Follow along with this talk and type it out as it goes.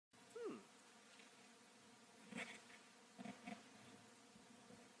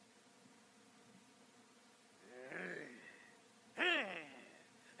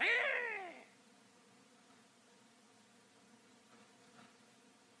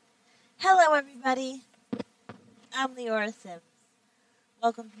Hello everybody, I'm Leora Sims.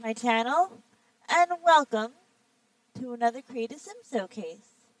 Welcome to my channel, and welcome to another Create a Sim Showcase.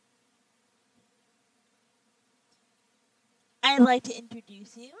 I'd like to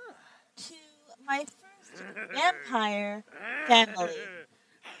introduce you to my first vampire family.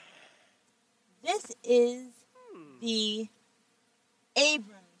 This is the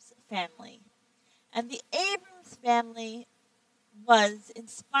Abrams family. And the Abrams family was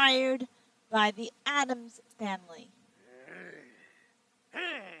inspired by the Addams family.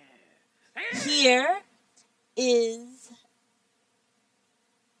 Here is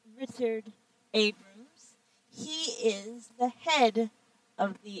Richard Abrams. He is the head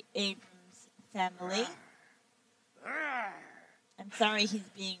of the Abrams family. I'm sorry he's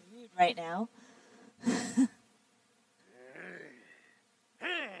being rude right now.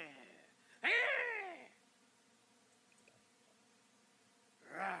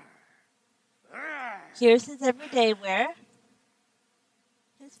 Here's his everyday wear,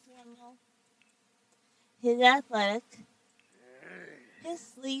 his formal, his athletic, his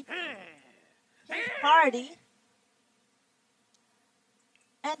sleep, his party,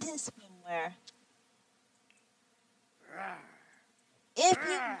 and his swimwear. If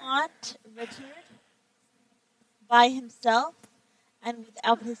you want Richard by himself and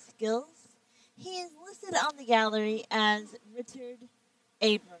without his skills, he is listed on the gallery as Richard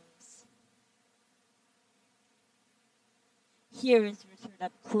Abrams. Here is Richard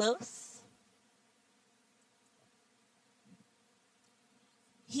up close.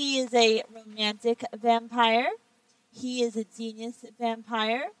 He is a romantic vampire. He is a genius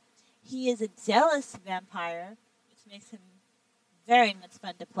vampire. He is a jealous vampire, which makes him very much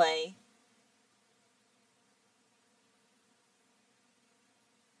fun to play.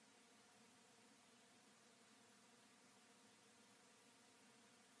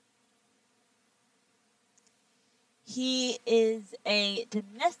 He is a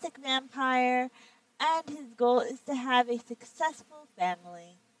domestic vampire, and his goal is to have a successful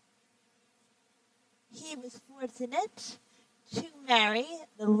family. He was fortunate to marry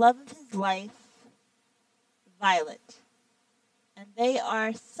the love of his life, Violet. And they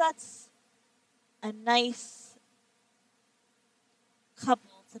are such a nice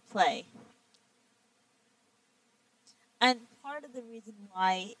couple to play. And part of the reason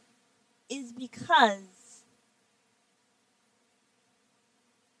why is because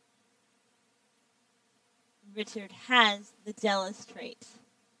Richard has the jealous trait.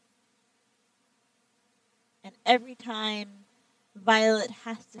 And every time Violet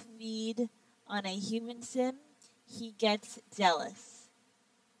has to feed on a human sim, he gets jealous.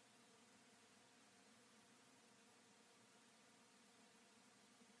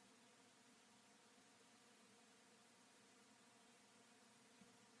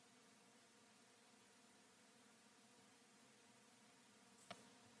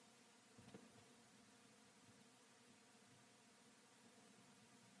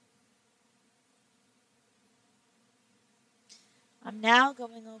 I'm now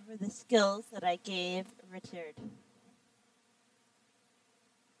going over the skills that I gave Richard.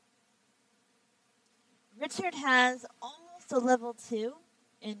 Richard has almost a level 2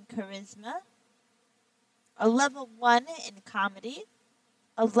 in charisma, a level 1 in comedy,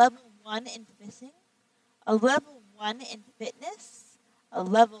 a level 1 in fishing, a level 1 in fitness, a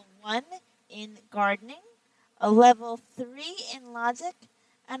level 1 in gardening, a level 3 in logic,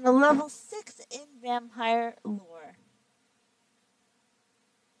 and a level 6 in vampire lore.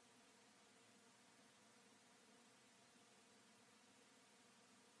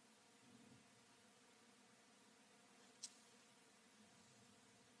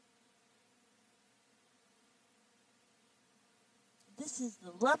 This is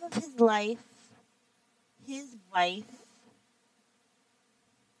the love of his life, his wife,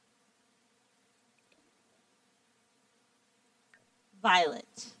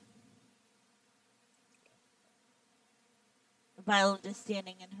 Violet. Violet is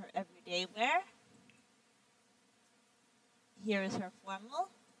standing in her everyday wear. Here is her formal.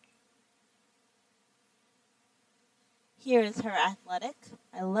 Here is her athletic.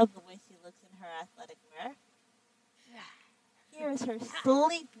 I love the way she looks in her athletic wear. Here is her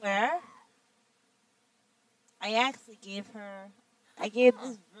sleepwear. I actually gave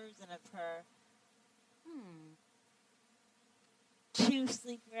this version of her 2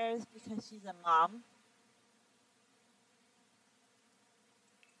 sleepwears because she's a mom.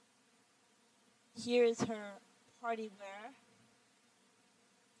 Here is her party wear.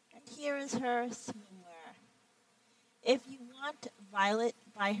 And here is her swimwear. If you want Violet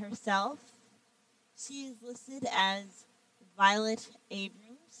by herself, she is listed as Violet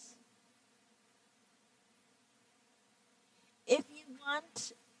Abrams.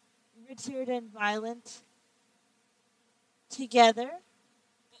 want Richard and Violet together,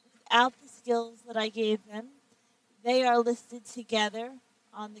 but without the skills that I gave them, they are listed together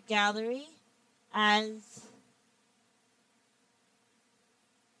on the gallery as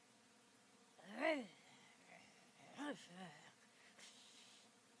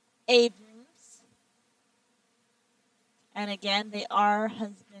Abrams. And again, they are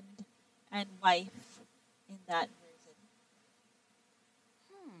husband and wife in that version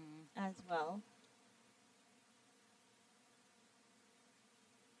as well.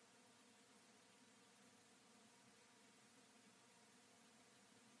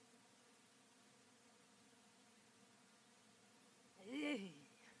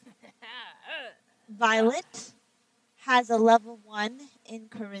 Violet has a level 1 in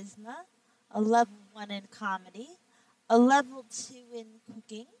charisma, a level 1 in comedy, a level 2 in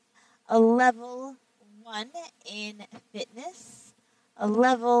cooking, a level 1 in fitness, a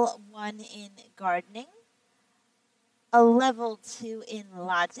level 1 in gardening, a level 2 in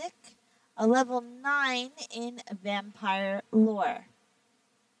logic, a level 9 in vampire lore.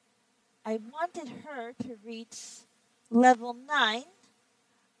 I wanted her to reach level 9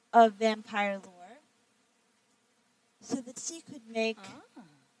 of vampire lore so that she could make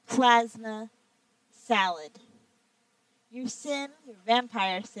plasma salad. Your sim, your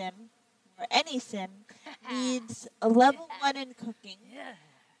vampire sim, or any sim, needs a level 1 in cooking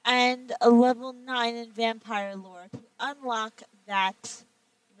and a level 9 in vampire lore to unlock that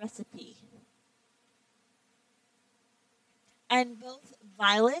recipe. And both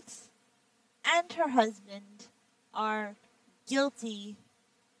Violet and her husband are guilty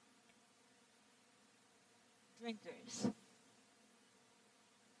drinkers.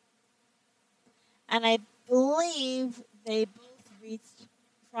 And I believe they both reached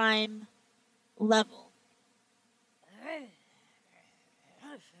prime level.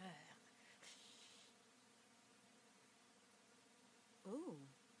 Ooh.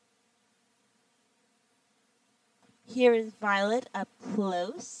 Here is Violet up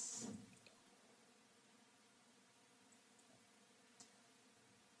close.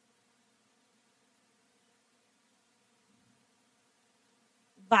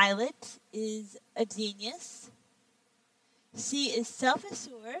 Violet is a genius. She is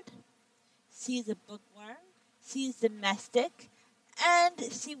self-assured. She is a bookworm. She is domestic. And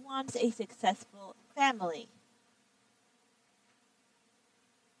she wants a successful family.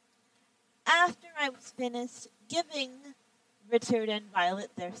 After I was finished giving Richard and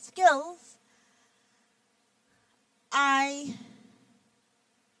Violet their skills, I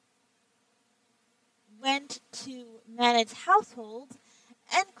went to manage households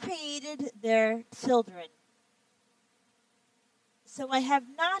and created their children. So I have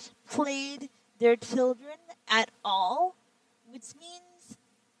not played their children at all, which means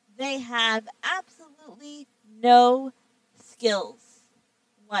they have absolutely no skills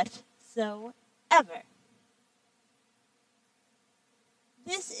whatsoever.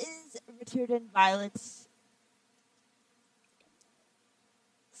 This is Richard and Violet's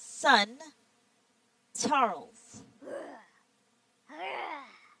son, Charles.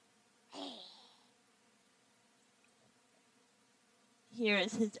 Here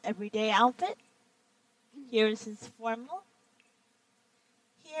is his everyday outfit. Here is his formal.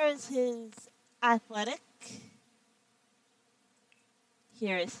 Here is his athletic.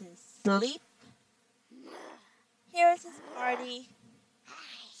 Here is his sleep. Here is his party.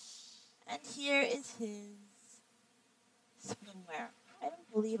 And here is his swimwear. I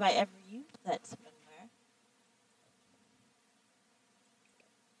don't believe I ever used that swimwear.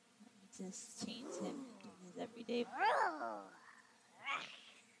 Let me just change him to his everyday.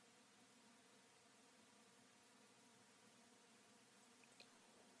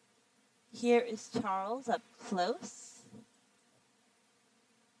 Here is Charles up close.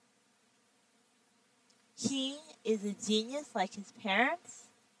 He is a genius like his parents,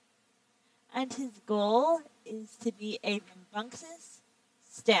 and his goal is to be a rambunctious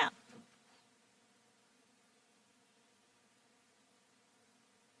stamp.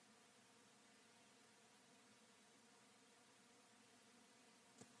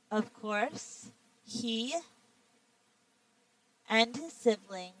 Of course, he and his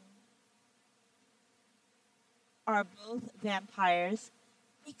sibling are both vampires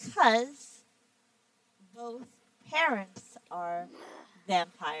because both parents are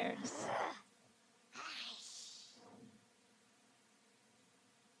vampires.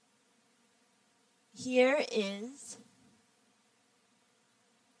 Here is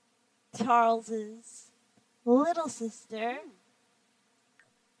Charles's little sister,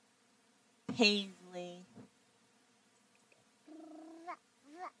 Paisley.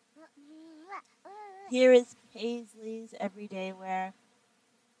 Here is Paisley's everyday wear.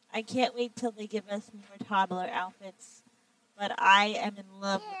 I can't wait till they give us more toddler outfits, but I am in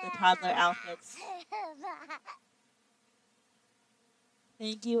love with the toddler outfits.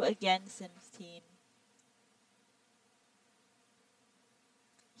 Thank you again, Sims team.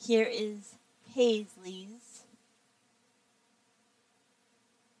 Here is Paisley's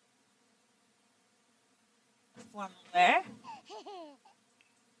formal wear.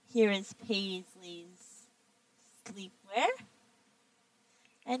 Here is Paisley's sleepwear.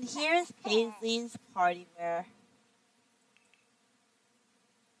 And here is Paisley's party wear.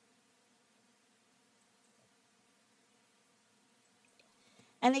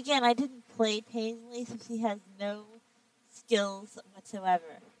 And again, I didn't play Paisley since he has no skills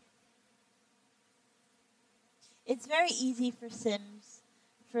whatsoever. It's very easy for sim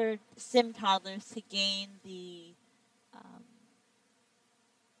toddlers to gain the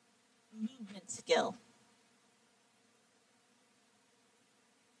movement skill.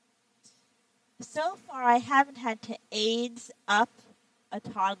 So far, I haven't had to age up a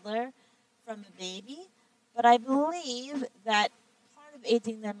toddler from a baby, but I believe that part of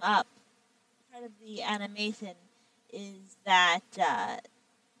aging them up, part of the animation, is that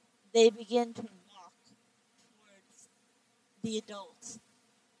they begin to walk towards the adult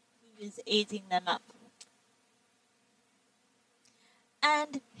who is aging them up.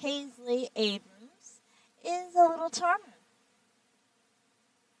 And Paisley Abrams is a little charmer.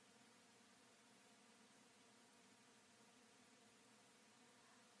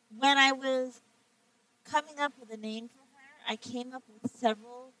 When I was coming up with a name for her, I came up with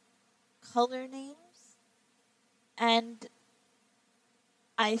several color names, and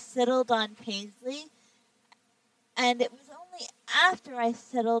I settled on Paisley, and it was only after I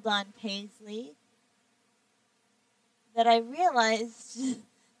settled on Paisley that I realized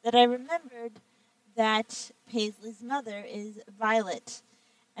that I remembered that Paisley's mother is Violet.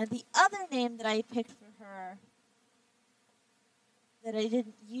 And the other name that I picked for her that I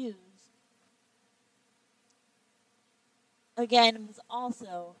didn't use, again, was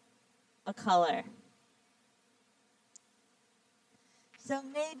also a color. So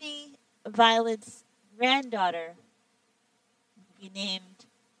maybe Violet's granddaughter will be named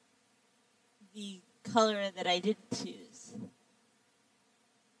the color that I didn't choose.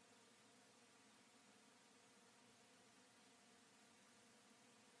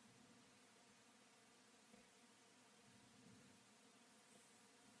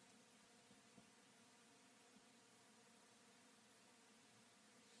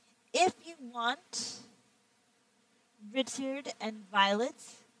 If you want Richard and Violet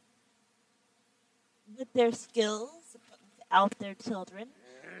with their skills but without their children,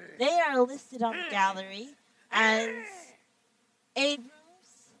 they are listed on the gallery as Abrams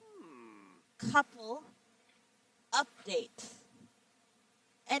Couple Update.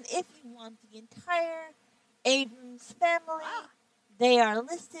 And if you want the entire Abrams family, they are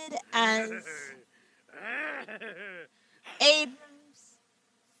listed as Abrams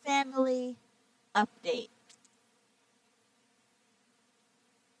Family Update.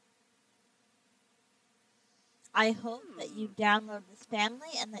 I hope that you download this family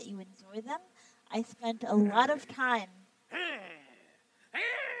and that you enjoy them. I spent a lot of time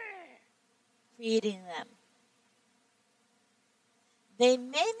creating them. They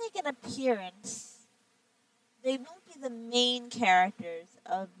may make an appearance. They won't be the main characters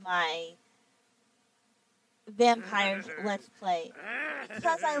of my Vampires Let's Play.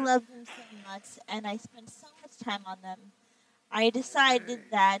 Because I love them so much and I spent so much time on them, I decided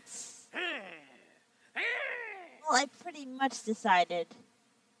that... Well, I pretty much decided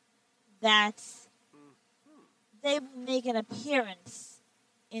that they will make an appearance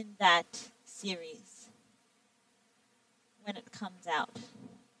in that series when it comes out.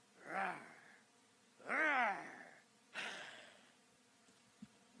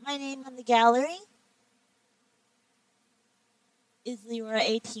 My name on the gallery is Leora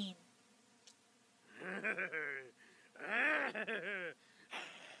 18.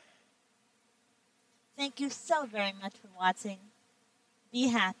 Thank you so very much for watching. Be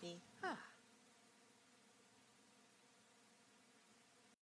happy.